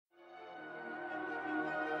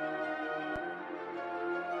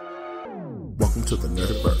Welcome to the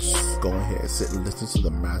Nerdiverse. Go ahead, sit and listen to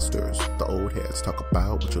the masters, the old heads, talk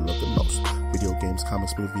about what you love the most. Video games,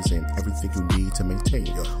 comics, movies, and everything you need to maintain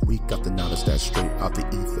your week. Got the knowledge that's straight out the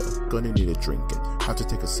ether. Gonna need a drink and have to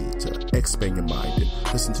take a seat to expand your mind and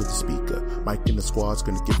listen to the speaker. Mike and the squad's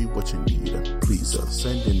gonna give you what you need. Please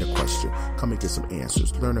send in a question, come and get some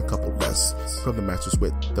answers, learn a couple lessons from the masters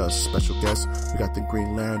with the special guests. We got the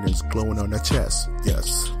green lanterns glowing on their chest.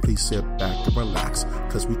 Yes, please sit back and relax,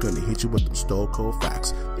 cause we're gonna hit you with them stone cold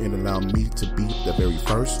facts. And allow me to be the very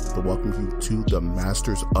first to welcome you to the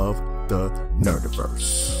masters of the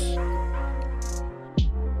Nerdiverse.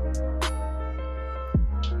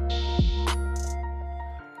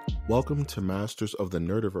 Welcome to Masters of the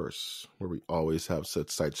Nerdiverse, where we always have such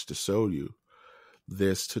sights to show you.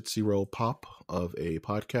 This Tootsie Roll Pop of a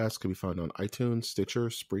podcast can be found on iTunes, Stitcher,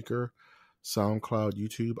 Spreaker, SoundCloud,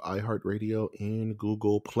 YouTube, iHeartRadio, and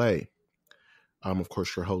Google Play. I'm, of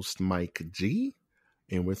course, your host, Mike G.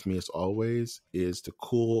 And with me, as always, is the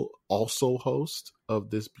cool also host of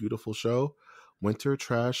this beautiful show, Winter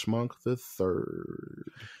Trash Monk III.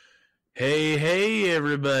 Hey,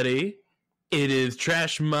 everybody. It is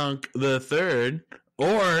Trash Monk III,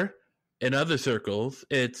 or in other circles,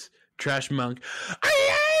 it's Trash Monk.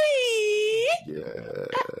 Yeah.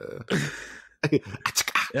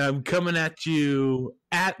 I'm coming at you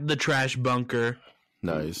at the Trash Bunker.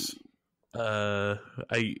 Nice.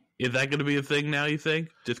 Is that going to be a thing now, you think?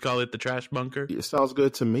 Just call it the Trash Bunker? It sounds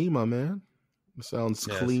good to me, my man. It sounds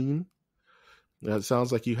clean. Yeah, it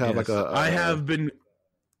sounds like you have like a... I have been...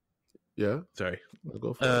 Yeah? Sorry. I'll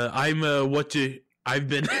go for it. I've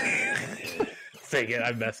been... Dang it,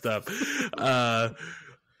 I messed up. I've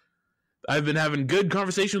been having good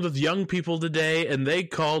conversations with young people today, and they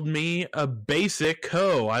called me a basic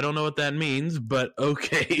hoe. I don't know what that means, but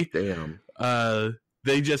okay. Damn.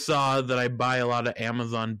 They just saw that I buy a lot of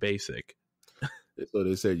Amazon Basic. So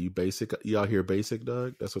they said, you out here basic,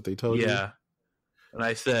 Doug? That's what they told you? Yeah. And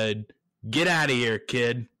I said, get out of here,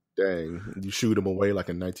 kid. Dang. You shoot him away like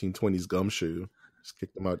a 1920s gumshoe. Just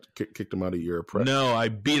kicked him out of your prep. No, I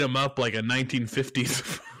beat him up like a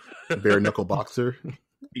 1950s. Bare knuckle boxer?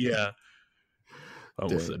 Yeah. I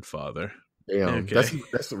almost said father. Damn. Okay.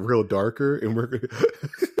 That's real darker. And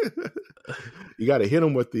you got to hit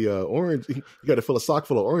them with the orange. You got to fill a sock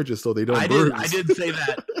full of oranges so they don't bruise. I didn't say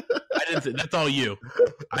that. That's all you.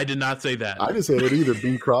 I did not say that. I didn't say that either.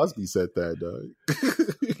 Bing Crosby said that, Doug.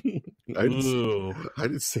 I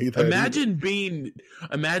didn't say that.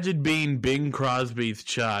 Imagine being Bing Crosby's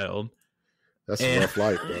child. That's a rough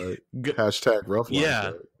life, Doug. Hashtag rough life.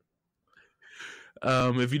 Yeah.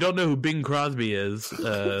 Doug. If you don't know who Bing Crosby is,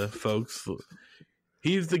 folks,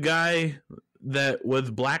 he's the guy that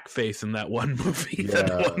was blackface in that one movie that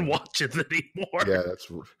no one watches anymore. Yeah, that's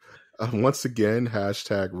once again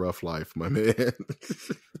hashtag rough life, my man.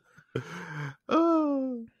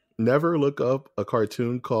 Never look up a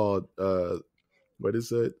cartoon called what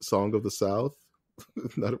is it? Song of the South.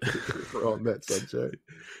 Not we're on that subject.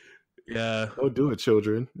 Yeah, don't do it,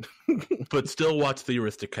 children. But still watch the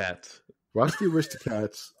Aristocats. Watch the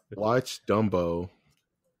Aristocats. Watch Dumbo.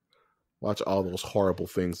 Watch all those horrible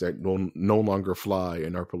things that no longer fly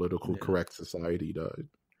in our political correct society, Doug.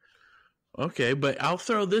 Okay, but I'll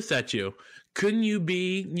throw this at you. Couldn't you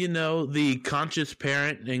be, the conscious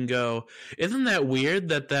parent and go, isn't that weird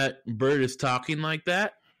that bird is talking like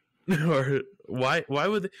that? Or why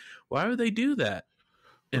would they do that?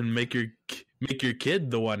 And make your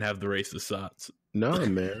kid the one have the racist thoughts? No,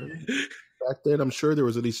 man. Back then, I'm sure there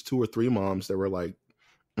was at least 2 or 3 moms that were like,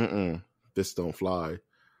 this don't fly.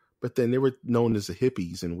 But then they were known as the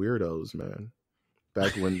hippies and weirdos, man.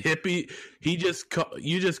 Back when hippie, you just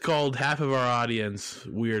called half of our audience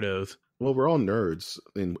weirdos. Well, we're all nerds,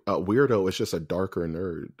 and a weirdo is just a darker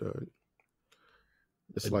nerd.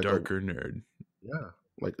 It's like darker nerd. Yeah,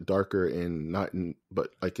 like darker and not in, but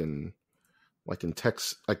like in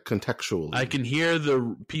text, like contextually. I can hear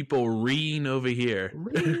the people reeing over here.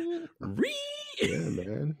 Ree. Yeah,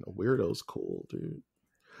 man, a weirdo's cool, dude.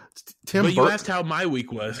 But you asked how my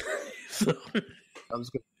week was. So. I'm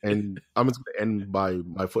just gonna end by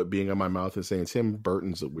my foot being on my mouth and saying Tim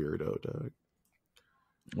Burton's a weirdo, Doug.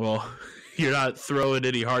 Well, you're not throwing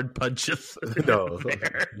any hard punches. No.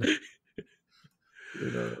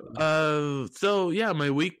 So yeah, my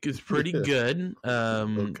week is pretty good.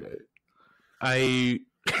 Okay. I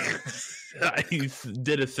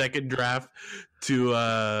did a second draft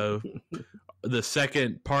to the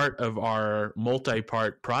second part of our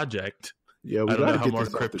multi-part project. Yeah, we gotta get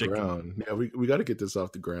this off the ground. Yeah, we gotta get this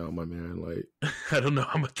off the ground, my man. Like, I don't know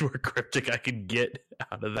how much more cryptic I can get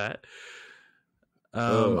out of that.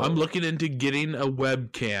 I'm looking into getting a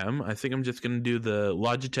webcam. I think I'm just going to do the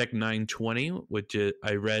Logitech 920, which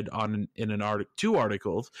I read in an article, 2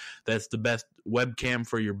 articles. That's the best webcam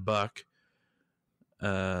for your buck.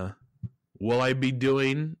 Will I be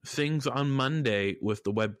doing things on Monday with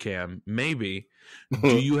the webcam? Maybe.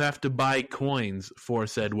 Do you have to buy coins for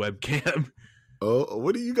said webcam? Oh,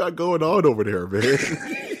 what do you got going on over there, man?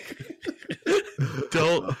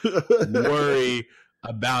 Don't worry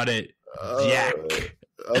about it, Jack.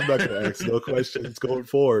 I'm not gonna ask no questions going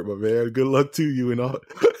forward, but man, good luck to you and all.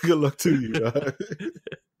 Good luck to you.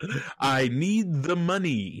 I need the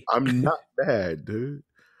money. I'm not mad, dude.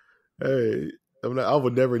 Hey, I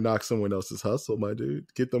would never knock someone else's hustle, my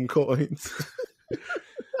dude. Get them coins.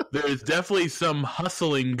 There's definitely some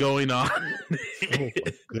hustling going on. Oh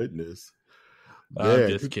my goodness. I'm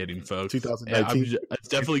just kidding, folks. 2019. It's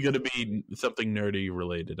definitely going to be something nerdy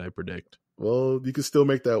related, I predict. Well, you can still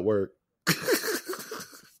make that work.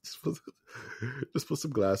 just put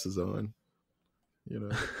some glasses on.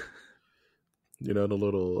 You know the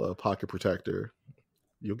little pocket protector.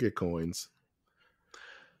 You'll get coins.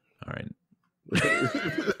 All right.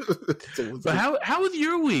 But how was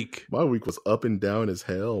your week? My week was up and down as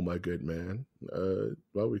hell, my good man.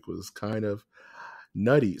 My week was kind of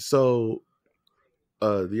nutty. So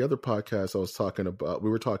the other podcast we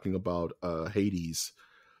were talking about Hades,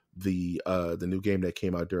 the new game that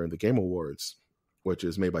came out during the Game Awards, which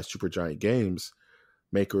is made by Supergiant Games,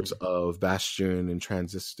 makers of Bastion and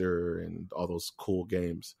Transistor and all those cool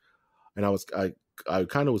games. And I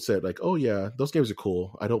kind of said like, oh yeah, those games are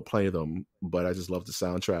cool. I don't play them, but I just love the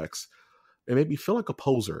soundtracks. It made me feel like a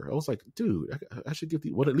poser. I was like, dude, I should give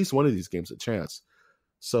at least one of these games a chance.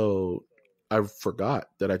 So I forgot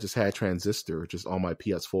that I just had Transistor just on my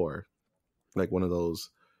PS4, like one of those,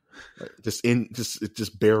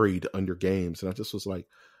 just buried under games. And I just was like,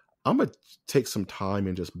 I'm gonna take some time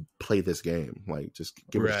and just play this game, like just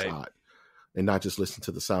give it a shot, and not just listen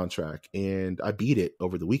to the soundtrack. And I beat it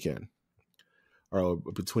over the weekend, or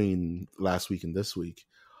between last week and this week,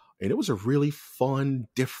 and it was a really fun,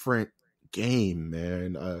 different game,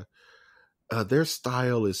 man. Their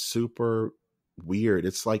style is super weird.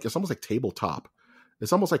 It's almost like tabletop.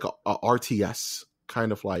 It's almost like a RTS,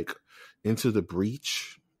 kind of like Into the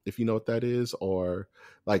Breach, if you know what that is, or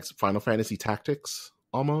like Final Fantasy Tactics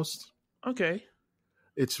almost. Okay.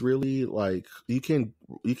 It's really like you can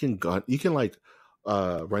like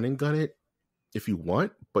run and gun it if you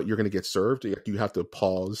want, but you're gonna get served. You have to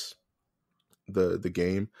pause the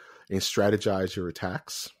game and strategize your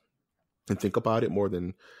attacks and think about it more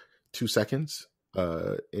than 2 seconds.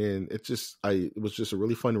 And it was just a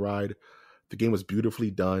really fun ride. The game was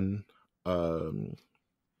beautifully done. And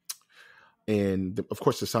of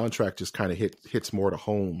course the soundtrack just kind of hits more to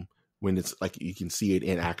home when it's like you can see it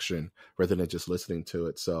in action rather than just listening to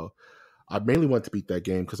it. So I mainly wanted to beat that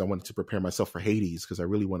game because I wanted to prepare myself for Hades, because I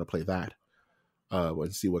really want to play that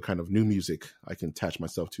and see what kind of new music I can attach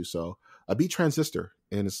myself to. So I beat Transistor,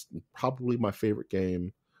 and it's probably my favorite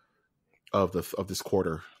game of this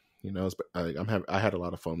quarter. You know, I had a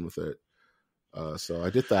lot of fun with it. So I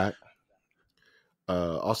did that.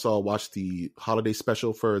 Also, I watched the holiday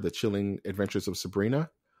special for The Chilling Adventures of Sabrina.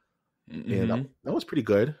 Mm-hmm. And that was pretty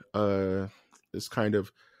good. It's kind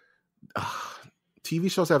of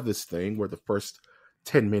TV shows have this thing where the first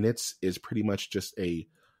 10 minutes is pretty much just a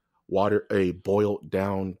boiled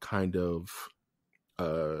down kind of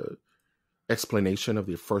explanation of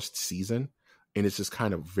the first season, and it's just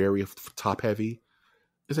kind of very top heavy.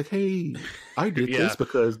 It's like, hey, I did this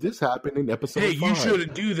because this happened in episode 5. You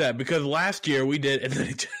shouldn't do that because last year we did, and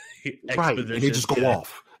then right, and they just go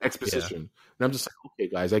off exposition. And I'm just like, okay,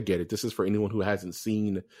 guys, I get it. This is for anyone who hasn't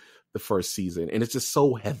seen the first season, and it's just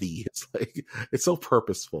so heavy. It's like it's so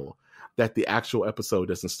purposeful that the actual episode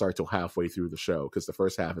doesn't start till halfway through the show, because the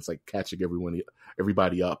first half it's like catching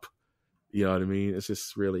everybody up. You know what I mean?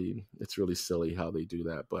 It's really silly how they do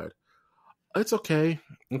that, but it's okay.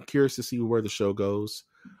 I'm curious to see where the show goes.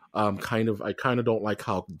 I kind of don't like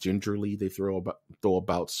how gingerly they throw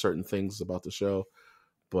about certain things about the show,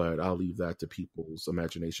 but I'll leave that to people's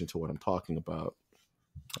imagination to what I'm talking about.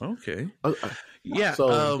 Okay.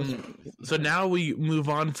 So now we move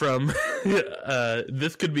on from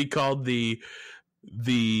this could be called the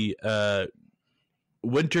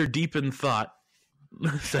winter deep in thought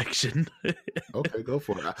section. Okay, go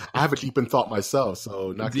for it. I have a deep in thought myself,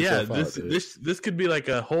 so knock yourself out. This could be like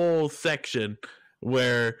a whole section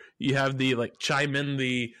where you have the like chime in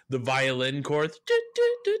the violin chords.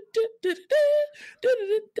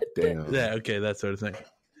 Damn. Yeah, okay, that sort of thing.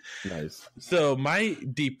 Nice. So my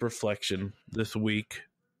deep reflection this week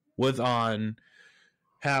was on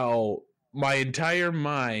how my entire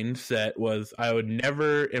mindset was I would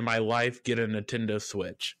never in my life get a Nintendo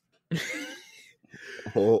Switch.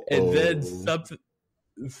 And then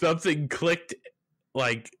something clicked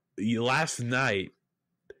like last night.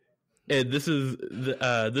 And this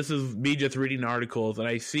is me just reading articles, and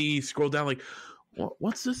I scroll down like,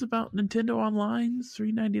 what's this about Nintendo Online?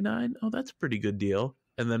 $3.99? Oh, that's a pretty good deal.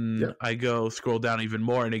 And then I go scroll down even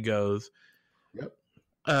more, and it goes,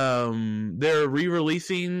 they're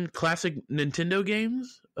re-releasing classic Nintendo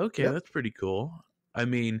games. Okay, that's pretty cool. I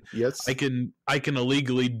mean, yes, I can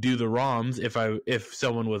illegally do the ROMs if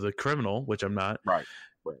someone was a criminal, which I'm not. Right.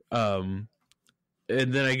 And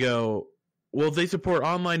then I go, well, they support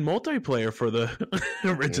online multiplayer for the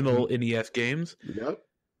original NES games. Yep.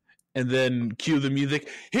 And then cue the music.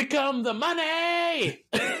 Here come the money.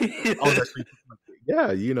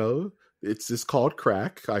 Yeah, you know, it's called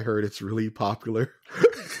crack. I heard it's really popular.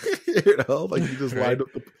 Like you just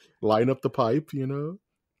line up the pipe, you know.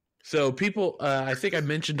 So people, I think I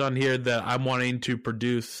mentioned on here that I'm wanting to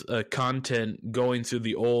produce content going through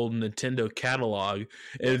the old Nintendo catalog.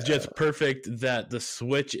 It's just perfect that the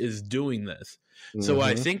Switch is doing this. So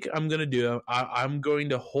I think I'm going to do, I'm going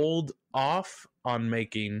to hold off on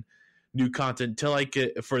making new content till I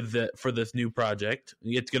get for this new project.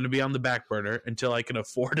 It's going to be on the back burner until I can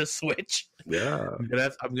afford a Switch. Yeah. I'm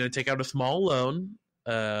going to take out a small loan.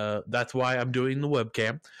 That's why I'm doing the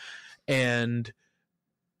webcam. And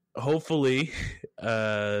hopefully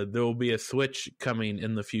there will be a Switch coming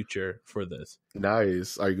in the future for this.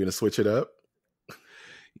 Nice. Are you going to switch it up?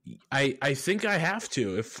 I think I have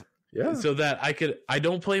to so that I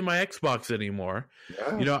don't play my Xbox anymore.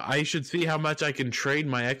 Yeah. You know, I should see how much I can trade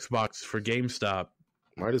my Xbox for GameStop.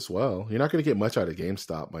 Might as well. You're not going to get much out of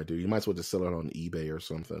GameStop, my dude. You might as well just sell it on eBay or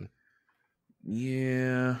something.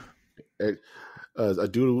 Yeah. A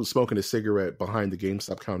dude who was smoking a cigarette behind the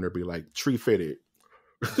GameStop counter be like, tree fitted.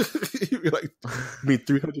 You'd be like, I mean,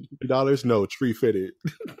 $350? No, tree fitted.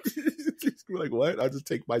 You're like, what? I'll just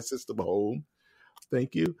take my system home.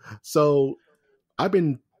 Thank you. So I've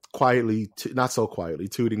been quietly, not so quietly,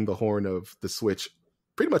 tooting the horn of the Switch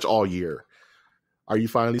pretty much all year. Are you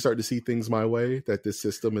finally starting to see things my way, that this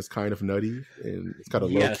system is kind of nutty and it's kind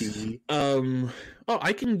of low-key?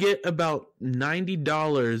 I can get about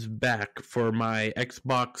 $90 back for my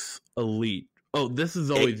Xbox Elite. Oh, this is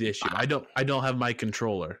always the issue. I don't have my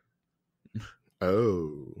controller.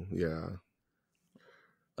 Oh, yeah.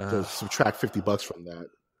 So subtract $50 from that.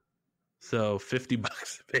 So $50,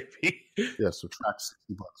 baby. Yeah, subtract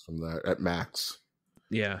 $60 from that at max.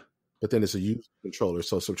 Yeah. But then it's a used controller,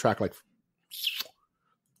 so subtract like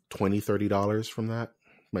 $20, $30 from that.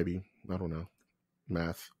 Maybe. I don't know.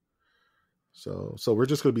 Math. So we're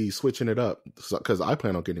just going to be switching it up because I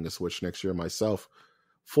plan on getting a Switch next year myself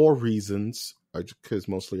for reasons. Because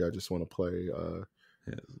mostly I just want to play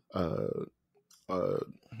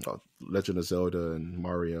Legend of Zelda and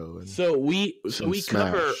Mario. And so we Smash.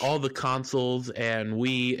 cover all the consoles, and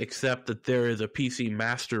we accept that there is a PC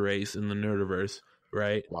master race in the Nerdiverse,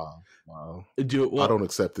 right? Wow. I don't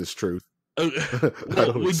accept this truth. You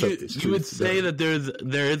would say that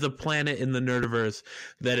there is a planet in the Nerdiverse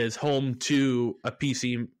that is home to a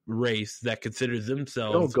PC race that considers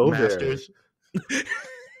themselves masters.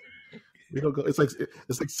 We don't go. It's like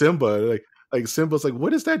Simba. Like Simba's like,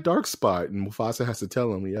 what is that dark spot? And Mufasa has to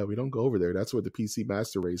tell him, yeah, we don't go over there. That's where the PC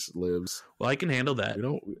master race lives. Well, I can handle that. We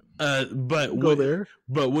don't. But go there.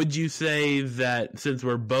 But would you say that since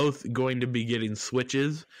we're both going to be getting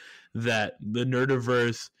Switches, that the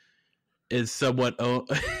Nerdiverse is somewhat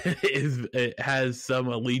it has some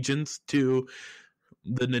allegiance to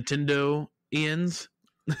the Nintendo-ians?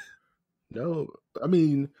 No, I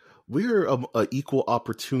mean, we're a equal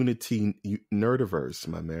opportunity nerdiverse,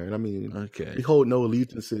 my man. I mean, we hold no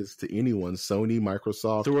allegiances to anyone. Sony,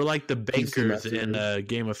 Microsoft. So we're like the bankers in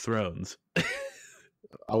Game of Thrones.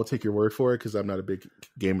 I will take your word for it because I'm not a big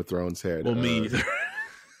Game of Thrones head. Well, me either.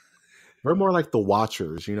 We're more like the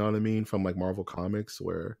Watchers, you know what I mean, from like Marvel Comics,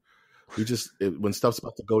 where we just when stuff's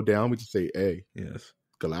about to go down, we just say, "Hey, yes,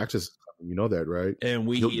 Galactus, you know that, right?" And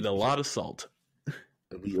we eat a lot of salt.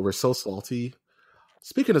 We're so salty.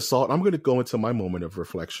 Speaking of salt, I'm going to go into my moment of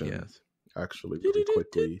reflection. Yes. Actually, really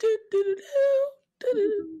quickly.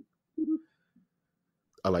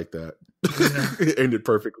 I like that. It ended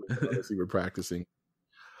perfectly. Honestly, we're practicing.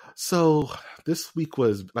 So this week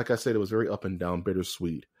was, like I said, it was very up and down,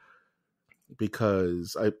 bittersweet,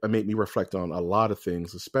 because it made me reflect on a lot of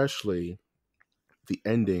things, especially the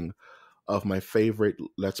ending of my favorite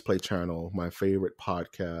Let's Play channel, my favorite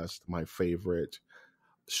podcast, my favorite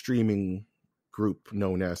streaming group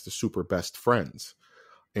known as the Super Best Friends.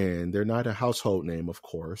 and they're not a household name, of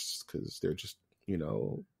course, because they're just, you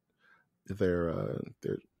know,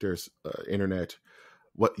 there's internet,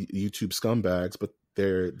 what YouTube scumbags, but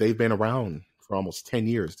they've been around for almost 10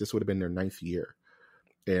 years. This would have been their 9th year.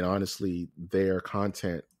 And honestly, their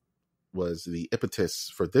content was the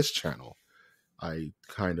impetus for this channel. I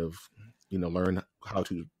kind of, you know, learned how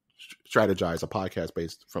to strategize a podcast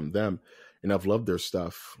based from them. And I've loved their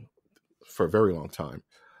stuff for a very long time.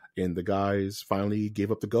 And the guys finally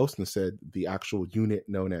gave up the ghost and said the actual unit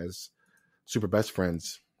known as Super Best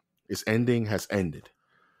Friends has ended.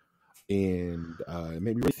 And it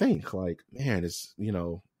made me really think, like, man, is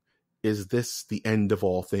this the end of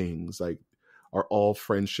all things? Like, are all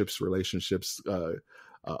friendships, relationships,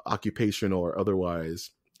 occupational or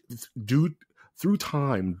otherwise, through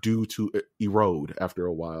time due to erode after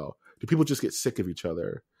a while? Do people just get sick of each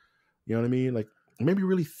other? You know what I mean? Like, it made me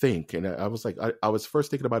really think. And I was like, I was first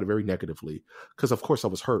thinking about it very negatively because, of course, I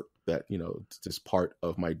was hurt that, you know, this part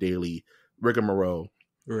of my daily rigmarole,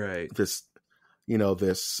 right? This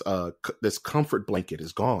comfort blanket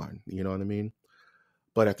is gone. You know what I mean?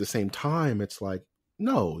 But at the same time, it's like,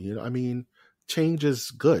 no, you know, I mean, change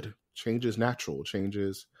is good. Change is natural. Change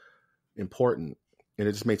is important. And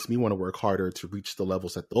it just makes me want to work harder to reach the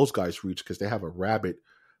levels that those guys reach, because they have a rabid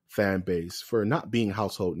fan base for not being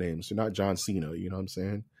household names. They're not John Cena, you know what I'm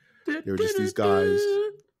saying? They're just these guys,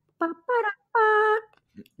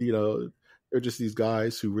 you know, they're just these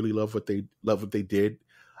guys who really love what they did,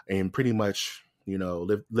 and pretty much, you know,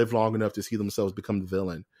 live long enough to see themselves become the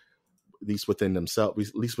villain, at least within themselves,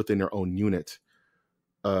 at least within their own unit,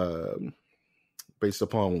 based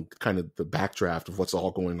upon kind of the backdraft of what's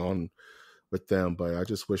all going on with them. But I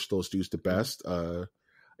just wish those dudes the best. And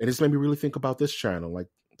it's made me really think about this channel, like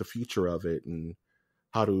the future of it, and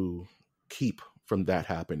how to keep from that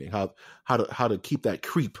happening, how to keep that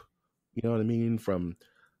creep, you know what I mean, from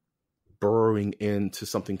burrowing into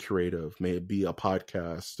something creative, may it be a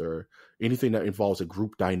podcast or anything that involves a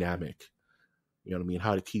group dynamic. You know what I mean?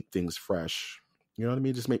 How to keep things fresh. You know what I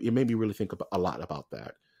mean? It made me really think a lot about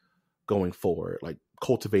that going forward, like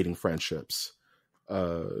cultivating friendships,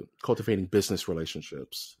 cultivating business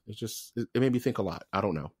relationships. It made me think a lot. I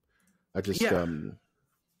don't know. I just, I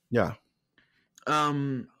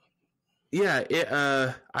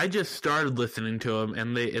just started listening to them,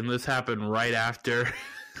 and this happened right after.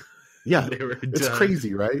 Yeah, it's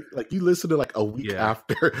crazy, right? Like, you listen to like a week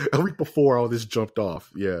after, a week before all this jumped off.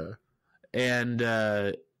 Yeah, and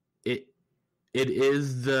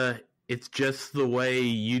it's just the way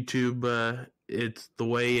YouTube. It's the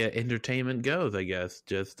way entertainment goes, I guess.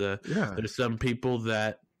 Just there's some people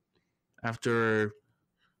that after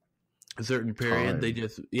a certain period, they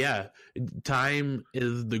just time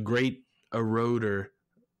is the great eroder.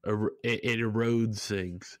 It erodes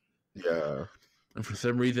things. Yeah, and for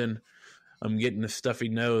some reason, I'm getting a stuffy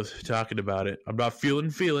nose talking about it. I'm not feeling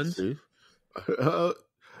feelings. You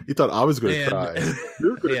thought I was going to cry.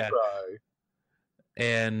 You're going to cry.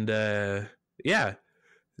 And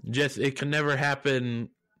just it can never happen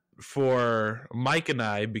for Mike and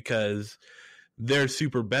I, because they're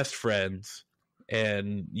super best friends,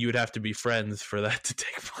 and you would have to be friends for that to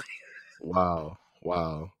take place. Wow.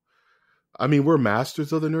 I mean, we're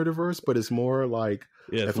masters of the nerdiverse, but it's more like,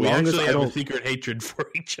 as long as I have a secret hatred for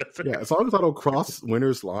each other. Yeah, as long as I don't cross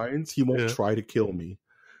Winter's lines, he won't try to kill me.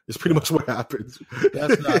 It's pretty much what happens.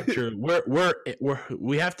 That's not true.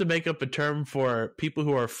 We have to make up a term for people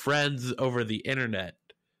who are friends over the internet.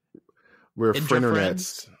 We're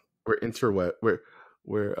frenernets. We're interweb.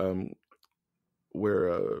 We're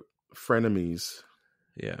frenemies.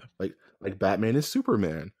 Yeah, like Batman and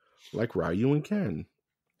Superman, like Ryu and Ken.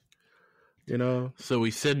 You know, so we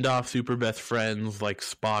send off super best friends like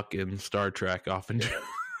Spock in Star Trek often do.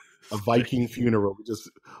 A Viking funeral.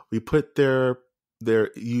 We put their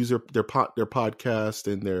podcast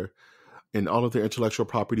and all of their intellectual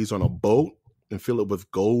properties on a boat and fill it with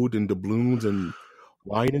gold and doubloons and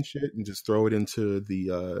wine and shit, and just throw it into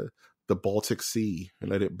the Baltic Sea and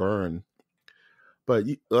let it burn. But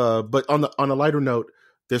on a lighter note,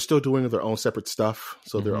 they're still doing their own separate stuff.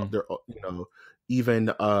 So they're you know,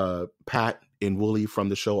 even Pat and Wooly from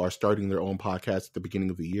the show are starting their own podcast at the beginning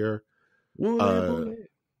of the year. Wooly.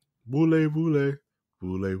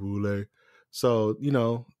 So, you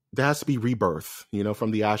know, there has to be rebirth, you know,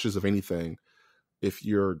 from the ashes of anything. If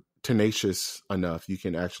you're tenacious enough, you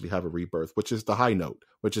can actually have a rebirth, which is the high note,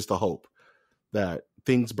 which is the hope that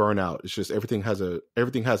things burn out. It's just everything has an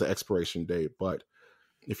expiration date. But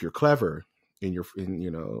if you're clever and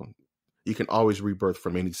you know, you can always rebirth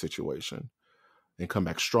from any situation and come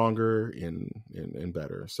back stronger and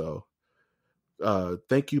better. So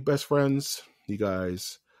thank you, best friends. You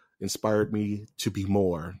guys inspired me to be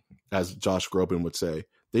more, as Josh Groban would say.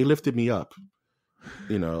 They lifted me up.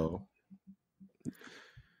 You know.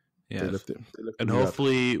 Yes. They lifted and me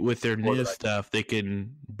hopefully up. with their new stuff, they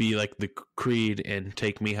can be like the Creed and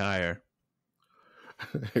take me higher.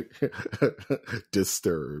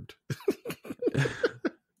 Disturbed.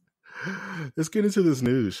 Let's get into this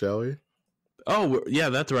news, shall we? Oh, yeah,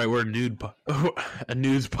 that's right. We're a news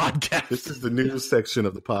podcast. This is the news section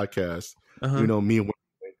of the podcast. Uh-huh. You know, me and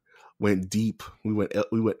went deep. We went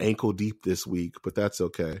ankle deep this week, but that's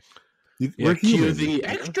okay. We're human. The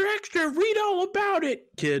extra, read all about it,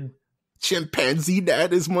 kid. Chimpanzee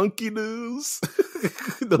that is monkey news.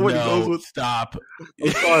 Stop.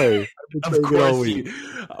 I'm sorry. Of course,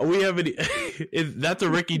 we haven't. That's a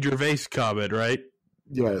Ricky Gervais comment, right?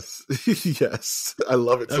 Yes, yes. I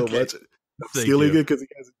love it so much. I'm stealing it because he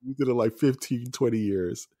hasn't used it in like 15, 20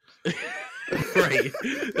 years. Right.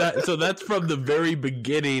 So that's from the very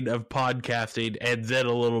beginning of podcasting, and then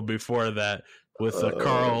a little before that with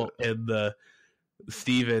Carl and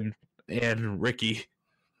Steven and Ricky.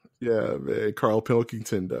 Yeah, man. Carl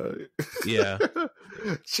Pilkington died. Yeah.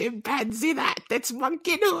 Chimpanzee that's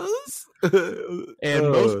monkey news.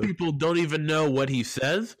 And most people don't even know what he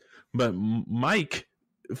says, but Mike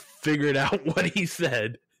figured out what he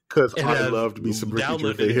said. Because I loved me some Ricky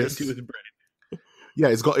Gervais. Into his brain. Yeah,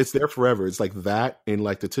 it's there forever. It's like that in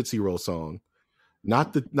like the Tootsie Roll song.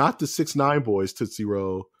 Not the 6ix9ine Boys Tootsie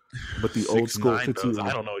Roll, but the old school Tootsie Roll.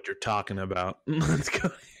 I don't know what you're talking about. Let's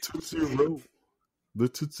go. Tootsie Roll. The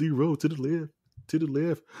Tootsie Roll to the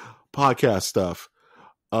left. Podcast stuff.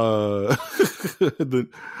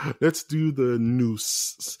 Let's do the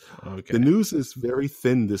news. Okay. The news is very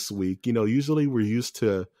thin this week. You know, usually we're used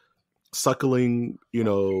to suckling, you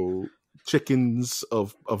know, chickens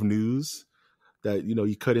of news that, you know,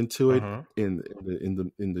 you cut into it in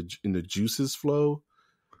the juices flow.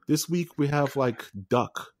 This week we have like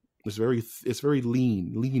duck. It's very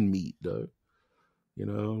lean meat, though. You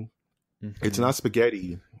know. Mm-hmm. It's not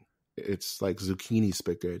spaghetti. It's like zucchini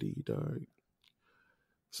spaghetti, dog.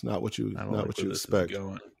 It's not what you expect.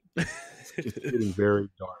 It's getting very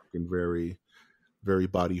dark and very, very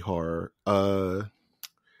body horror.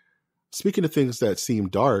 Speaking of things that seem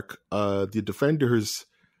dark, the Defenders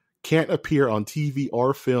can't appear on TV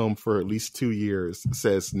or film for at least 2 years,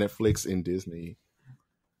 says Netflix and Disney.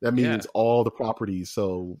 That means all the properties.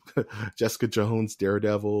 So Jessica Jones,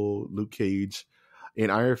 Daredevil, Luke Cage, and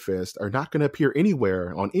Iron Fist are not going to appear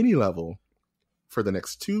anywhere on any level for the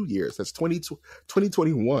next 2 years. That's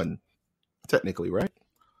 2021, technically, right?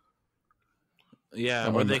 Yeah,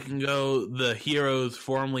 or they can go the heroes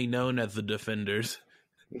formerly known as the Defenders.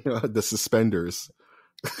 The Suspenders.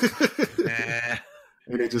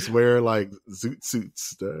 And they just wear like zoot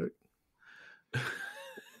suits. Can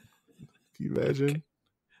you imagine?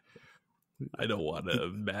 I don't want to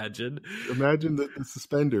imagine. Imagine the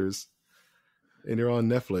Suspenders. And they're on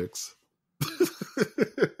Netflix.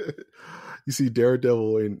 You see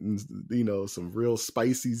Daredevil and you know, some real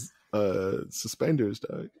spicy suspenders,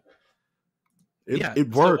 dog. It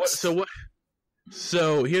works.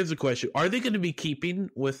 So here's the question: are they going to be keeping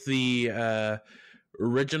with the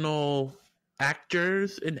original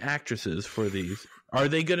actors and actresses for these? Are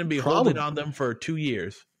they going to be holding on them for 2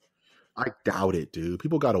 years? I doubt it, dude.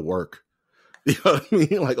 People got to work. You know what I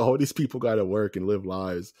mean? Like all these people got to work and live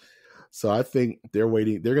lives. So I think they're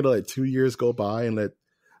waiting. They're going to let 2 years go by and let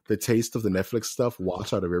the taste of the Netflix stuff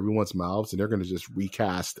wash out of everyone's mouths, and they're going to just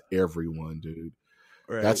recast everyone, dude.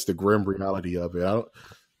 Right. That's the grim reality of it.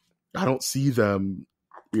 I don't see them,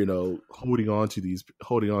 you know, holding on to these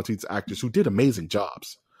actors who did amazing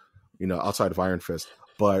jobs, you know, outside of Iron Fist.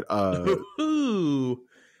 But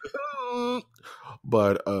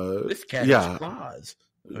this cat has claws.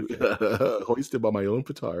 Okay. Hoisted by my own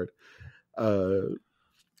petard.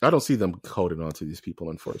 I don't see them holding on to these people,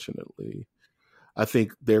 unfortunately. I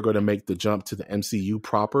think they're going to make the jump to the MCU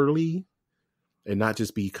properly and not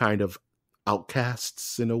just be kind of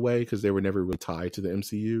outcasts in a way because they were never really tied to the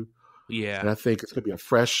MCU. Yeah. And I think it's going to be a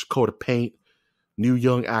fresh coat of paint, new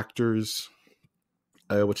young actors,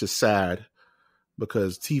 which is sad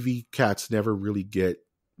because TV cats never really get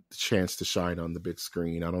the chance to shine on the big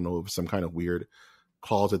screen. I don't know if it's some kind of weird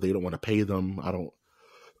clause that they don't want to pay them.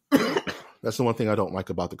 That's the one thing I don't like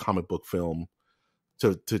about the comic book film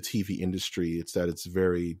to TV industry. It's that it's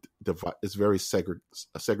very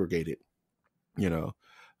segregated. You know,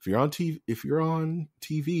 if you're on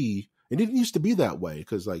TV, it didn't used to be that way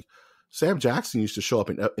because like Sam Jackson used to show up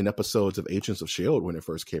in episodes of Agents of S.H.I.E.L.D. when it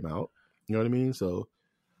first came out. You know what I mean? So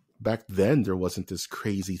back then there wasn't this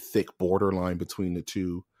crazy thick borderline between the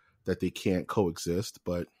two that they can't coexist.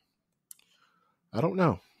 But I don't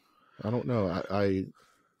know. I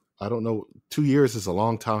don't know. 2 years is a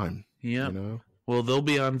long time. Yeah. You know? Well, they'll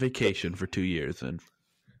be on vacation for 2 years, and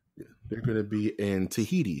they're going to be in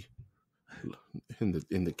Tahiti, in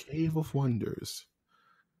the Cave of Wonders.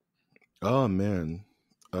 Oh man!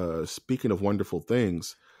 Speaking of wonderful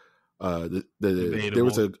things, there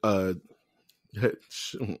was a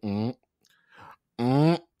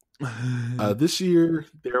this year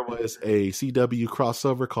there was a CW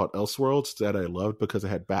crossover called Elseworlds that I loved because it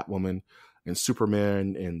had Batwoman and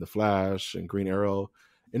Superman and The Flash and Green Arrow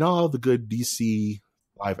and all the good DC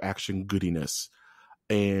live action goodiness.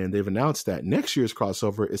 And they've announced that next year's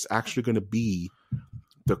crossover is actually going to be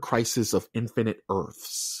the Crisis of Infinite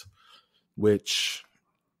Earths, which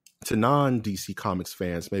to non-DC Comics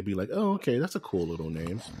fans may be like, oh, okay, that's a cool little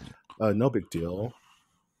name. No big deal.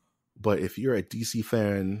 But if you're a DC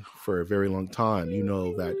fan for a very long time, you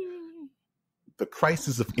know that the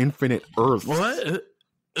Crisis of Infinite Earths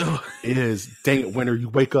is, dang it, when you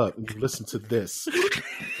wake up and you listen to this.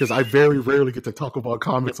 Because I very rarely get to talk about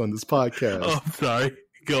comics on this podcast. Oh, I'm sorry.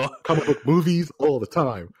 Go on. Comic book movies all the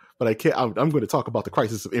time. But I can't. I'm going to talk about the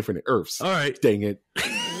Crisis of Infinite Earths. All right. Dang it.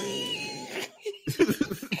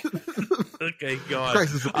 Okay, go on.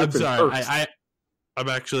 Crisis of I'm Infinite sorry. Earths. I'm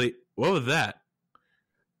actually. What was that?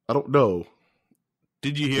 I don't know.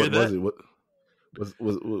 Did you hear what that?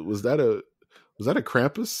 Was that a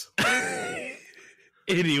Krampus?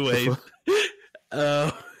 Anyways,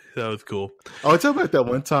 that was cool. Oh, I tell about that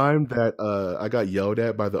one time that I got yelled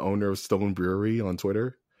at by the owner of Stone Brewery on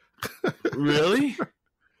Twitter. Really?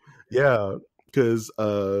 Yeah, because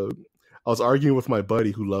I was arguing with my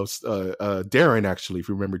buddy who loves Darren. Actually, if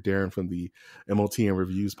you remember Darren from the MOTN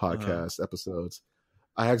Reviews podcast episodes,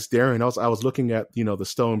 I asked Darren. I was looking at the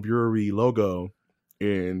Stone Brewery logo,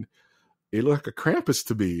 and it looked like a Krampus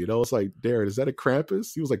to me. And I was like, Darren, is that a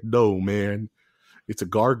Krampus? He was like, no, man. It's a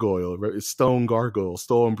gargoyle. Right? It's Stone Gargoyle,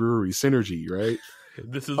 Stone Brewery, Synergy, right?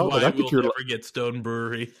 This is why we'll never get Stone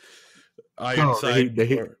Brewery. Ironside.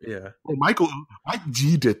 Yeah. Well, Mike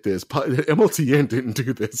G did this. MOTN didn't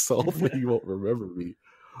do this, so hopefully he won't remember me.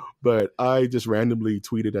 But I just randomly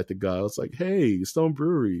tweeted at the guy. I was like, hey, Stone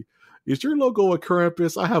Brewery, is your logo a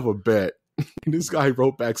Krampus? I have a bet. And this guy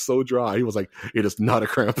wrote back so dry. He was like, it is not a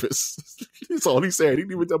Krampus. That's all he said. He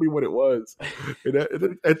didn't even tell me what it was.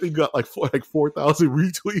 And I think got like 4,000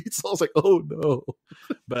 retweets. I was like, oh no.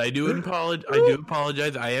 But I do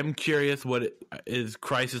apologize. I am curious what it is.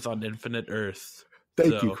 Crisis on Infinite Earths.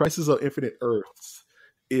 Thank you. Crisis on Infinite Earths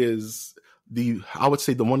is I would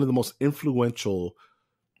say one of the most influential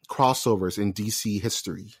crossovers in DC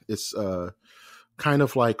history. It's kind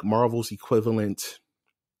of like Marvel's equivalent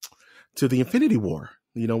to the Infinity War,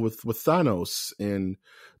 with Thanos and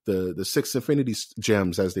the 6 Infinity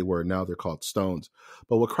Gems as they were. Now they're called stones.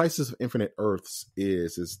 But what Crisis of Infinite Earths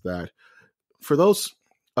is that for those,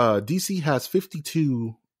 DC has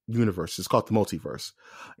 52 universes. It's called the multiverse.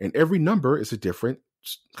 And every number is a different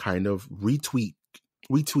kind of retweaking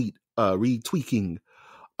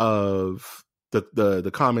of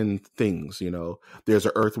the common things. There's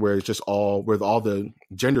an Earth where it's just where all the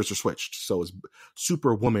genders are switched. So it's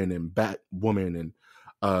Superwoman and Batwoman and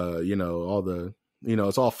all the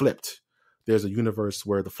it's all flipped. There's a universe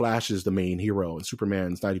where the Flash is the main hero and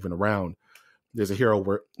Superman's not even around. There's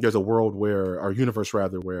a world where our universe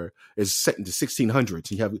where it's set into 1600s.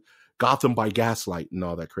 And you have Gotham by gaslight and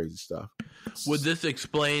all that crazy stuff. Would this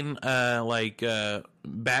explain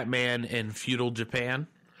Batman in feudal Japan?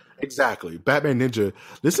 Exactly. Batman Ninja.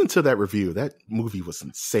 Listen to that review. That movie was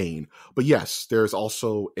insane. But yes, there's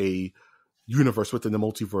also a universe within the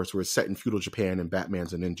multiverse where it's set in feudal Japan and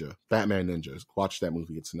Batman's a ninja. Batman Ninja. Watch that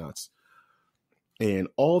movie. It's nuts. And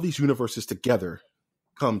all these universes together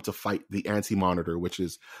come to fight the Anti-Monitor, which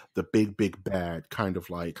is the big, big bad, kind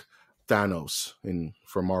of like Thanos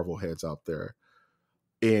for Marvel heads out there.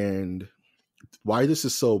 And why this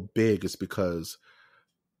is so big is because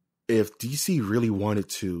if DC really wanted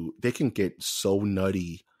to, they can get so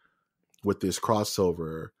nutty with this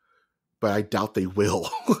crossover, but I doubt they will.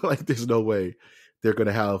 There's no way they're going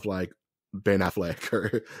to have Ben Affleck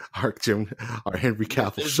or our Henry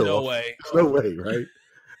Cavill show no up. Way. There's no way, right?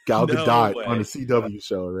 Gal Gadot on a CW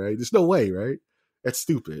show, right? There's no way, right? That's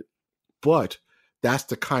stupid. But that's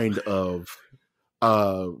the kind of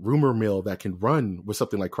rumor mill that can run with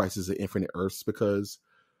something like Crisis of Infinite Earths, because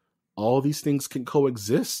all these things can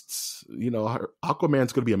coexist.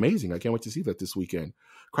 Aquaman's going to be amazing. I can't wait to see that this weekend.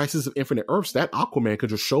 Crisis of Infinite Earths, that Aquaman could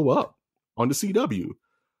just show up on the CW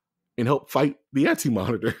and help fight the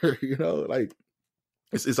Anti-Monitor.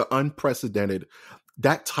 It's an unprecedented.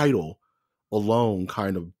 That title alone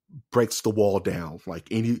kind of breaks the wall down.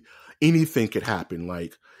 anything could happen.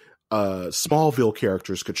 Like Smallville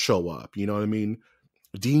characters could show up. You know what I mean?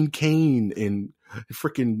 Dean Cain and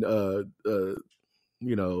freaking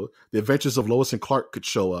the Adventures of Lois and Clark could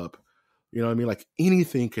show up. You know what I mean? Like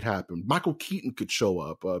anything could happen. Michael Keaton could show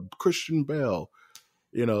up. Christian Bale.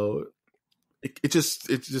 You know, it's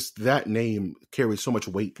just that name carries so much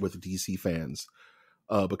weight with DC fans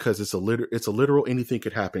because it's a literal anything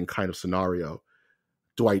could happen kind of scenario.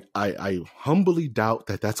 Do I humbly doubt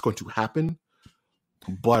that that's going to happen,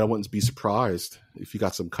 but I wouldn't be surprised if you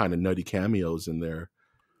got some kind of nutty cameos in there,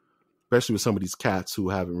 especially with some of these cats who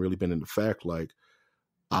haven't really been in effect. Like,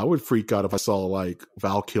 I would freak out if I saw like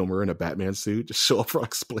Val Kilmer in a Batman suit just show up for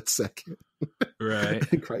like a split second. Right.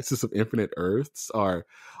 In Crisis of Infinite Earths, or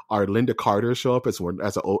Linda Carter show up as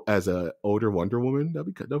a older Wonder Woman.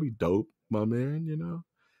 That'd be dope, my man. You know.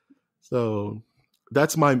 So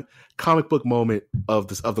that's my comic book moment of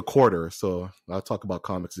the quarter. So I'll talk about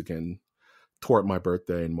comics again toward my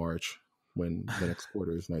birthday in March when the next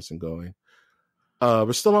quarter is nice and going.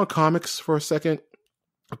 We're still on comics for a second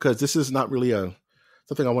because this is not really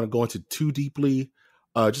something I want to go into too deeply.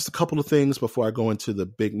 Just a couple of things before I go into the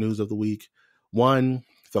big news of the week. One,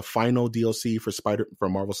 the final DLC for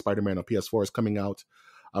Marvel Spider-Man on PS4 is coming out,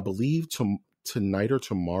 I believe, tonight or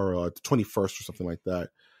tomorrow, the 21st or something like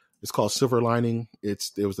that. It's called Silver Lining. It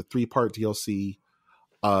was a 3-part DLC.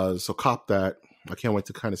 So cop that. I can't wait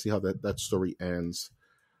to kind of see how that story ends.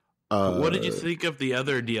 What did you think of the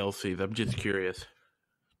other DLCs? I'm just curious.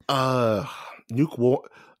 Lukewarm.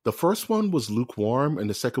 The first one was lukewarm, and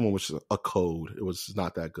the second one was a code. It was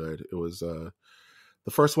not that good. It was the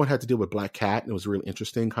first one had to deal with Black Cat, and it was really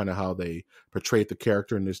interesting, kind of how they portrayed the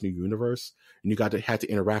character in this new universe. And you had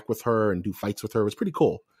to interact with her and do fights with her. It was pretty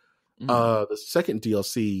cool. The second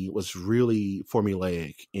DLC was really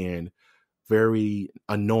formulaic and very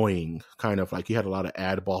annoying. Kind of like you had a lot of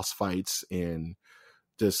ad boss fights, and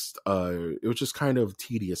just it was just kind of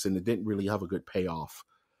tedious, and it didn't really have a good payoff.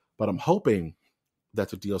 But I'm hoping that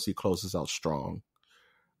the DLC closes out strong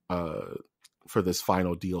for this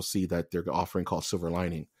final DLC that they're offering called Silver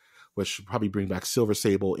Lining, which should probably bring back Silver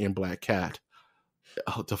Sable and Black Cat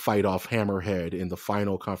to fight off Hammerhead in the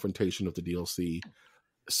final confrontation of the DLC,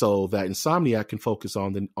 so that Insomniac can focus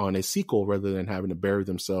on a sequel rather than having to bury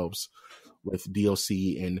themselves with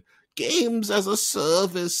DLC and games as a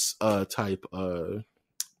service type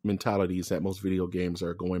mentalities that most video games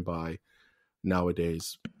are going by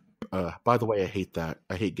nowadays. By the way, I hate that.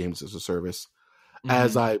 I hate games as a service.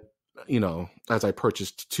 As I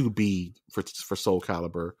purchased 2B for Soul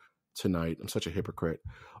Calibur tonight. I'm such a hypocrite,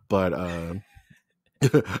 but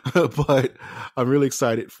but I'm really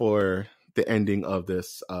excited for the ending of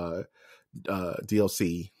this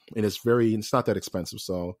DLC, and it's not that expensive,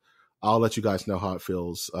 so I'll let you guys know how it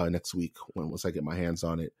feels next week once I get my hands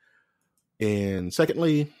on it. And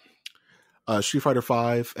secondly, Street Fighter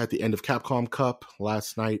V at the end of Capcom Cup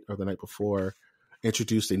last night or the night before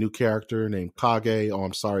introduced a new character named Kage. Oh,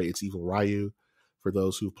 I'm sorry, it's Evil Ryu. For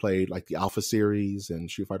those who played like the Alpha series and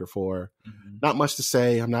Street Fighter 4, not much to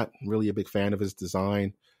say. I'm not really a big fan of his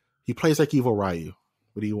design. He plays like Evil Ryu.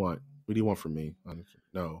 What do you want? What do you want from me?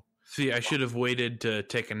 No. See, I should have waited to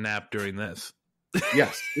take a nap during this.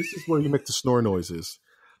 Yes, this is where you make the snore noises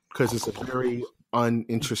because it's a very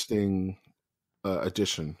uninteresting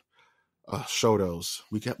addition. Shotos.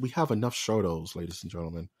 We have enough Shotos, ladies and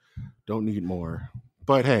gentlemen. Don't need more.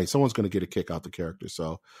 But hey, someone's going to get a kick out the character,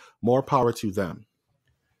 so more power to them.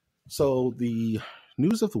 So the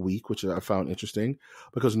news of the week, which I found interesting,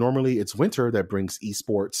 because normally it's winter that brings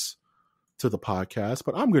esports to the podcast,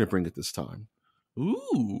 but I'm going to bring it this time.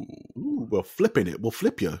 Ooh, we're flipping it. We'll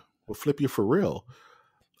flip you. We'll flip you for real.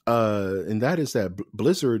 And that is that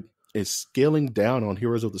Blizzard is scaling down on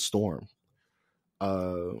Heroes of the Storm.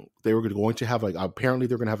 They were going to have apparently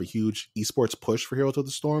they're going to have a huge esports push for Heroes of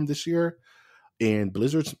the Storm this year, and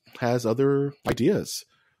Blizzard has other ideas,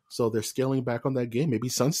 so they're scaling back on that game, maybe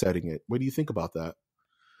sunsetting it. What do you think about that?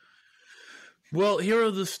 Well, Heroes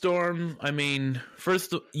of the Storm, I mean,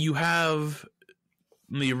 first you have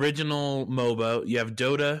the original MOBA, you have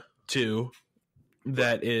Dota 2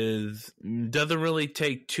 that doesn't really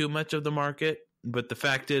take too much of the market, but the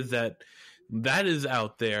fact is that is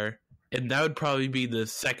out there. And that would probably be the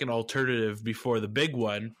second alternative before the big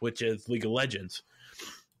one, which is League of Legends.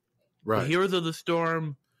 Right. But Heroes of the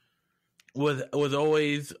Storm was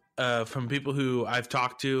always, from people who I've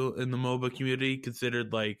talked to in the MOBA community,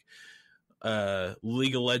 considered like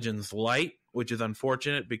League of Legends light, which is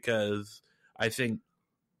unfortunate because I think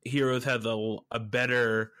Heroes has a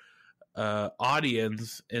better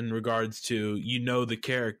audience in regards to the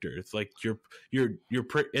characters. Like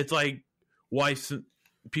it's like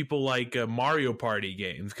people like Mario Party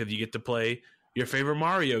games because you get to play your favorite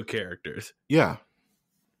Mario characters. Yeah.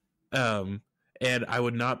 And I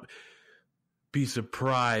would not be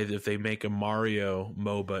surprised if they make a Mario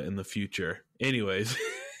MOBA in the future. Anyways.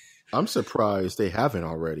 I'm surprised they haven't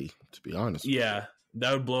already, to be honest. Yeah,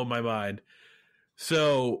 that would blow my mind.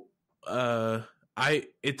 So,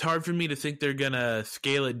 it's hard for me to think they're gonna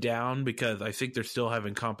scale it down because I think they're still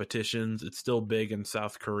having competitions. It's still big in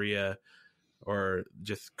South Korea or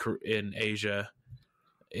just in Asia.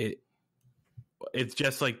 It's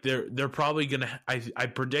just like they're probably gonna. I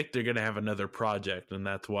predict they're gonna have another project, and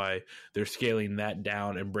that's why they're scaling that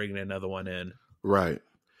down and bringing another one in. Right.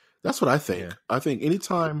 That's what I think. Yeah. I think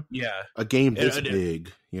anytime a game this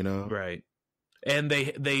big, you know, right. And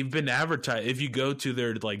they've been advertised. If you go to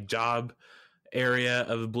their like job area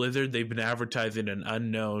of Blizzard, they've been advertising an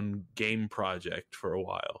unknown game project for a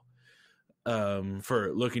while,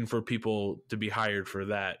 for looking for people to be hired for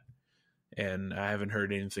that. And I haven't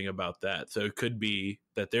heard anything about that. So it could be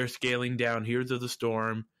that they're scaling down Heroes of the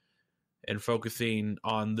Storm and focusing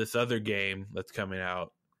on this other game that's coming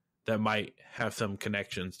out that might have some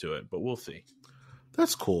connections to it, but we'll see.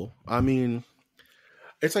 That's cool. I mean,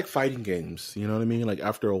 it's like fighting games, you know what I mean? Like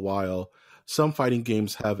after a while, some fighting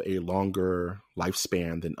games have a longer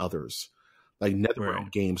lifespan than others. Like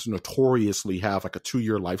NetherRealm games notoriously have like a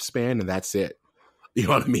 2-year lifespan and that's it. You know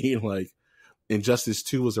what I mean? Like Injustice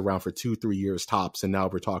 2 was around for 2-3 years tops, and now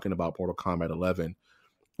we're talking about Mortal Kombat 11.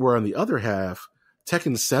 Where on the other half,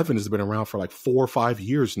 Tekken 7 has been around for like 4 or 5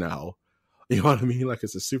 years now. You know what I mean? Like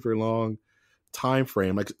it's a super long time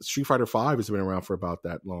frame. Like Street Fighter 5 has been around for about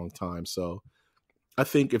that long time. So I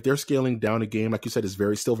think if they're scaling down a game, like you said, is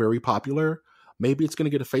still very popular, maybe it's going to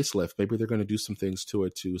get a facelift. Maybe they're going to do some things to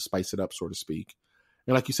it to spice it up, so to speak.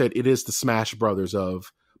 And like you said, it is the Smash Brothers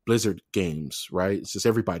of Blizzard games, right? It's just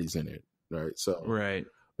everybody's in it, right? So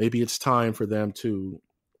maybe it's time for them to.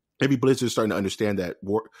 Maybe Blizzard's starting to understand that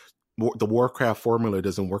the Warcraft formula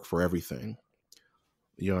doesn't work for everything.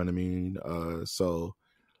 You know what I mean? So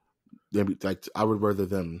like I would rather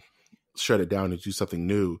them shut it down and do something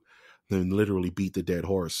new than literally beat the dead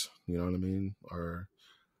horse. You know what I mean? Or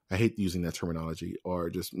I hate using that terminology.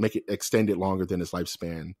 Or just make it extend it longer than its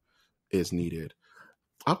lifespan is needed.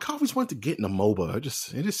 I always want to get in a MOBA. It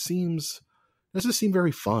just seems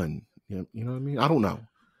very fun. You know what I mean? I don't know.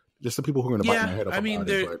 Just the people who are going to bite my head off about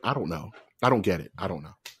it, but I don't know. I don't get it. I don't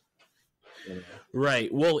know.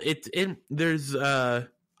 Right. Well, there's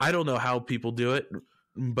I don't know how people do it,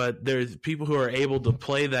 but there's people who are able to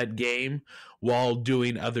play that game while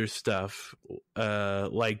doing other stuff.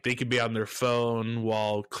 Like they could be on their phone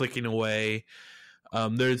while clicking away.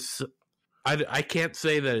 I can't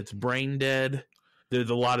say that it's brain dead. There's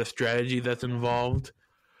a lot of strategy that's involved.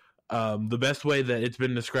 The best way that it's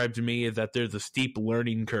been described to me is that there's a steep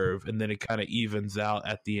learning curve and then it kind of evens out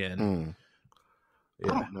at the end. I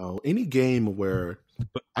don't know. Any game where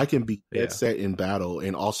I can be dead set in battle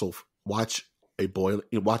and also watch a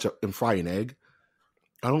fry an egg,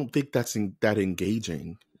 I don't think that's that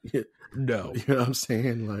engaging. No. You know what I'm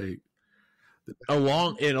saying? Like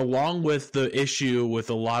along with the issue with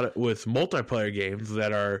with multiplayer games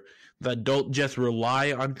that don't just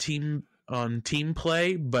rely on team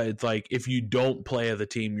play, but it's like if you don't play as a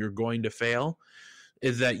team, you're going to fail,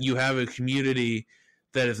 is that you have a community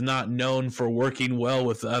that is not known for working well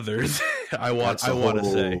with others. I want to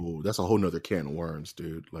say that's a whole nother can of worms,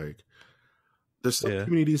 dude. Like there's some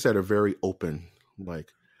communities that are very open.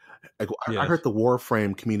 Like I heard the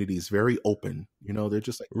Warframe community is very open. You know, they're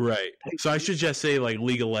just like right. So I should just say like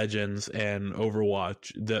League of Legends and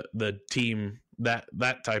Overwatch, the team that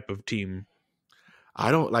type of team.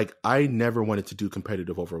 I never wanted to do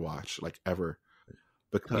competitive Overwatch like ever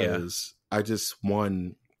because I just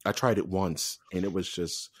won. I tried it once, and it was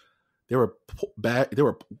just they were bad. They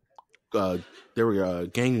were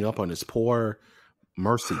ganging up on this poor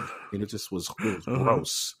Mercy, and it was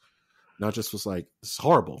gross. And I just was like, it's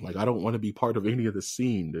horrible. Like I don't want to be part of any of the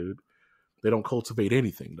scene, dude. They don't cultivate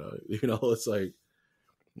anything, though. You know, it's like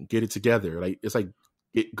get it together. Like it's like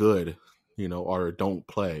get good, you know, or don't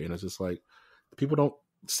play. And it's just like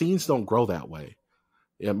scenes don't grow that way.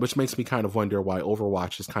 Yeah, which makes me kind of wonder why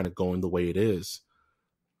Overwatch is kind of going the way it is.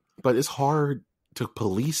 But it's hard to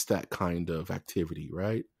police that kind of activity,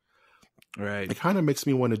 right? Right. It kind of makes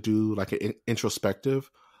me want to do like an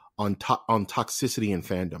introspective on toxicity in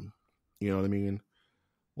fandom. You know what I mean?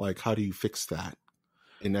 Like, how do you fix that?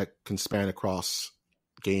 And that can span across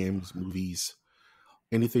games, movies,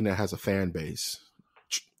 anything that has a fan base.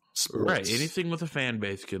 Sports. Right. Anything with a fan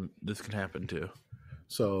base this can happen too.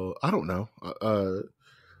 So I don't know.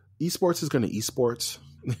 Esports is going to esports.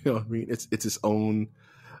 You know what I mean? It's its own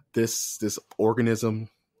this organism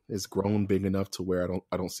is grown big enough to where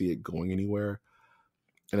I don't see it going anywhere.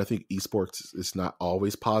 And I think esports is not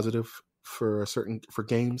always positive for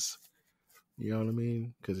games. You know what I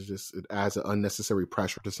mean? Because it adds an unnecessary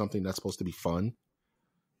pressure to something that's supposed to be fun.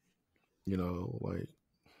 You know, like,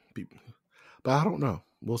 but I don't know.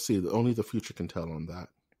 We'll see. Only the future can tell on that.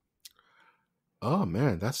 Oh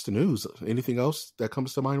man, that's the news. Anything else that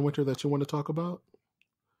comes to mind, Winter, that you want to talk about?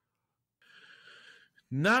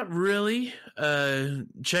 Not really.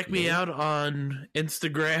 Check me out on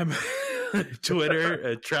Instagram,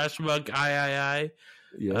 Twitter, TrashMug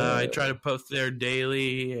Yeah, I try to post there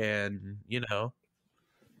daily, and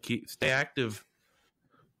stay active.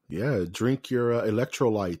 Yeah, drink your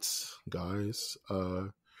electrolytes, guys.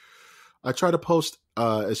 I try to post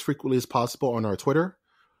as frequently as possible on our Twitter,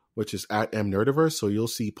 which is at mnerdiverse. So you'll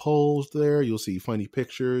see polls there. You'll see funny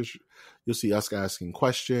pictures. You'll see us asking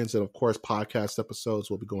questions. And, of course, podcast episodes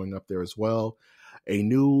will be going up there as well. A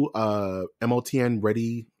new MOTN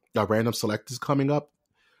ready random select is coming up.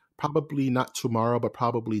 Probably not tomorrow, but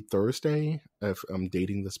probably Thursday, if I'm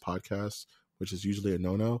dating this podcast, which is usually a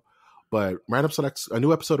no-no. But Random Selects, a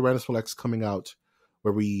new episode of Random Selects coming out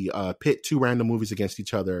where we pit 2 random movies against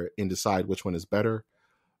each other and decide which one is better.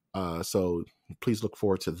 So please look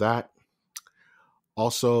forward to that.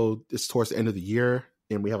 Also, it's towards the end of the year,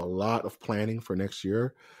 and we have a lot of planning for next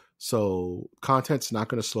year. So content's not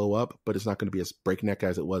going to slow up, but it's not going to be as breakneck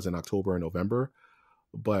as it was in October and November.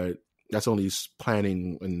 But that's only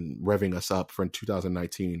planning and revving us up for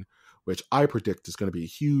 2019, which I predict is going to be a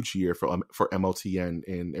huge year for MOTN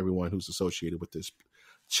and everyone who's associated with this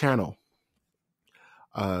channel.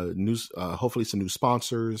 Hopefully some new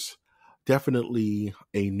sponsors, definitely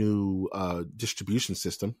a new distribution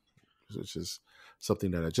system, which is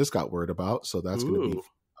something that I just got word about. So that's going to be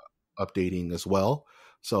updating as well.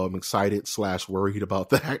 So I'm excited / worried about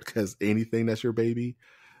that, because anything that's your baby,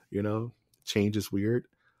 change is weird.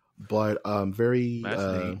 But very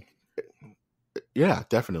yeah,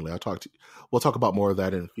 definitely. We'll talk about more of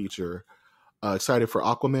that in the future. Excited for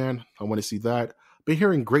Aquaman. I want to see that. Been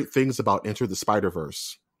hearing great things about Enter the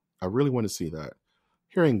Spider-Verse. I really want to see that.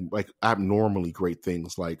 Hearing like abnormally great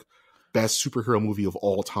things, like best superhero movie of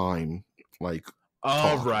all time. Like,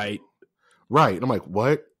 right. I'm like,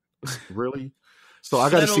 what? Really? So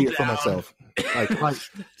I got to see it for myself. Like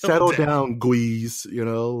settle down, Gweez.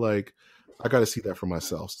 Like I got to see that for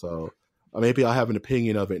myself. So maybe I'll have an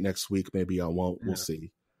opinion of it next week. Maybe I won't. We'll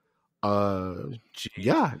see.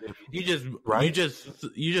 Yeah. You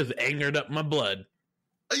just angered up my blood.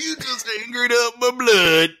 You just angered up my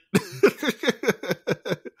blood.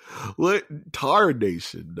 What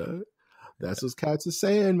tarnation, dude? That's what cats are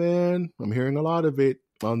saying, man. I'm hearing a lot of it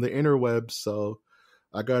on the interwebs, so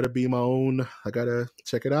I gotta be my own. I gotta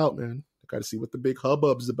check it out, man. I gotta see what the big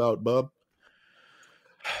hubbub's about, bub.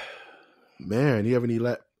 Man, you have any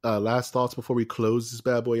last thoughts before we close this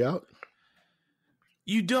bad boy out?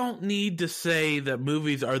 You don't need to say that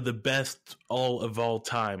movies are the best of all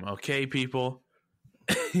time, okay, people?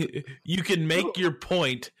 You can make your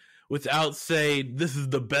point without saying this is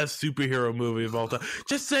the best superhero movie of all time.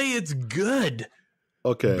 Just say it's good.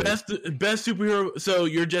 Okay. Best superhero. So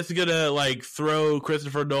you're just gonna throw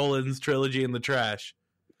Christopher Nolan's trilogy in the trash?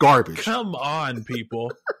 Garbage. Come on,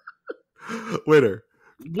 people. Winner.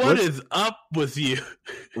 What is up with you?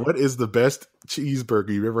 What is the best cheeseburger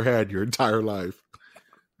you've ever had your entire life?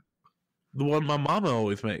 The one my mama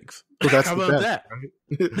always makes. Well, that's How the about best, that? Right?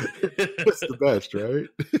 That's the best, right?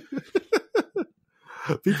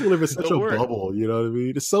 People live in such a bubble, you know what I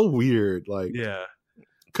mean? It's so weird. Yeah.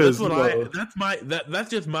 Because that's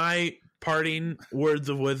just my parting words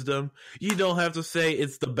of wisdom. You don't have to say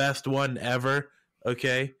it's the best one ever,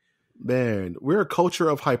 okay? Man, we're a culture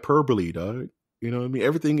of hyperbole, dog. You know what I mean?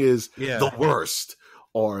 Everything is the worst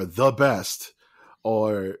or the best,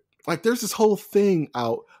 or there's this whole thing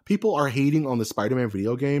out. People are hating on the Spider-Man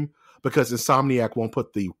video game because Insomniac won't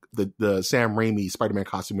put the Sam Raimi Spider-Man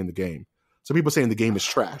costume in the game. So people saying the game is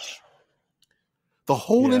trash. The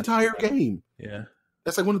whole entire game. Yeah.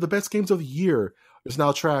 That's one of the best games of the year is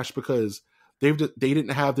now trash because they didn't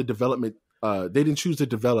have the development. They didn't choose to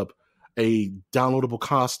develop a downloadable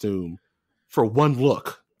costume for one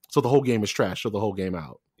look. So the whole game is trash. So the whole game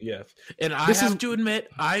out. Yes, and I have to admit,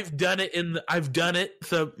 I've done it.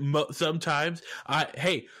 Sometimes.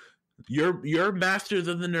 Hey, your masters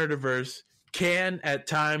of the Nerdiverse can at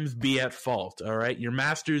times be at fault. All right, your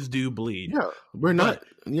masters do bleed. Yeah, we're not.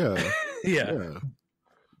 Yeah.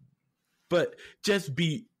 But just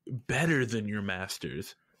be better than your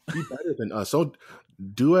masters. Be better than us. Don't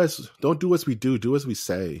do as we do. Do as we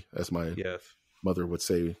say, as my mother would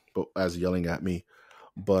say, but as yelling at me.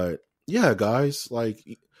 But yeah, guys, like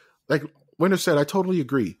Winter said, I totally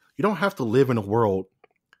agree. You don't have to live in a world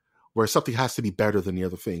where something has to be better than the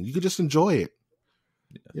other thing. You could just enjoy it.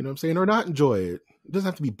 Yeah. You know what I'm saying? Or not enjoy it. It doesn't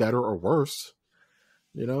have to be better or worse.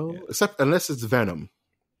 You know? Yeah. Except unless it's Venom,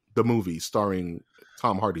 the movie starring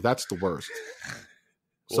Tom Hardy. That's the worst.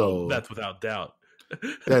 So that's without doubt.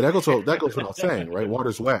 Yeah, that goes without saying, right?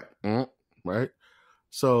 Water's wet. Right?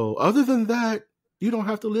 So other than that, you don't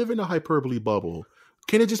have to live in a hyperbole bubble.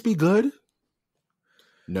 Can it just be good?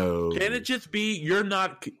 No. Can it just be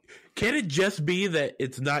can it just be that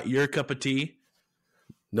it's not your cup of tea?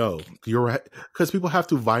 No. You're right. Because people have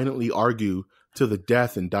to violently argue to the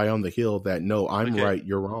death and die on the hill that no, I'm right,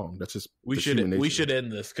 you're wrong. That's just we should end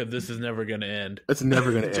this because this is never going to end. It's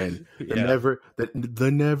never going to end.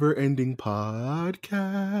 The never ending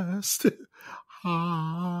podcast.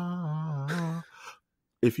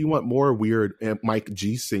 If you want more weird Mike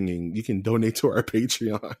G singing, you can donate to our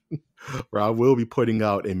Patreon, where I will be putting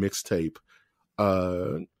out a mixtape.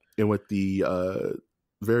 And with the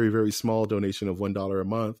very, very small donation of $1 a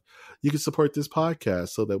month, you can support this podcast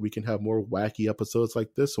so that we can have more wacky episodes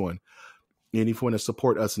like this one. And if you want to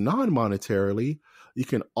support us non-monetarily, you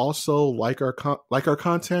can also like our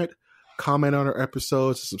content, comment on our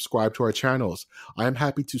episodes, subscribe to our channels. I am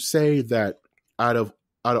happy to say that out of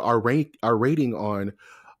our rating on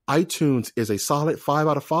iTunes is a solid 5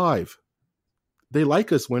 out of 5. They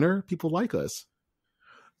like us, Winter. People like us.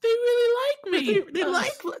 They really like me. They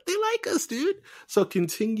like us, dude. So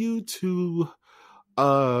continue to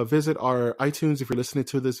visit our iTunes. If you're listening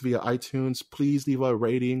to this via iTunes, please leave a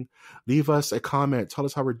rating, leave us a comment, tell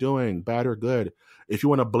us how we're doing, bad or good. If you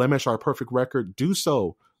want to blemish our perfect record, do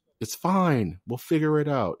so. It's fine. We'll figure it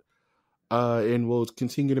out. And we'll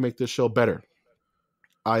continue to make this show better.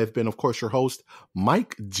 I have been, of course, your host,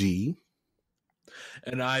 Mike G.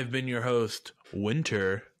 And I've been your host,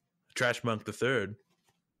 Winter, Trash Monk III.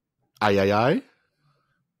 Aye.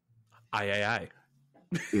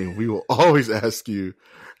 And we will always ask you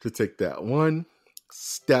to take that one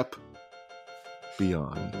step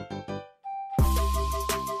beyond.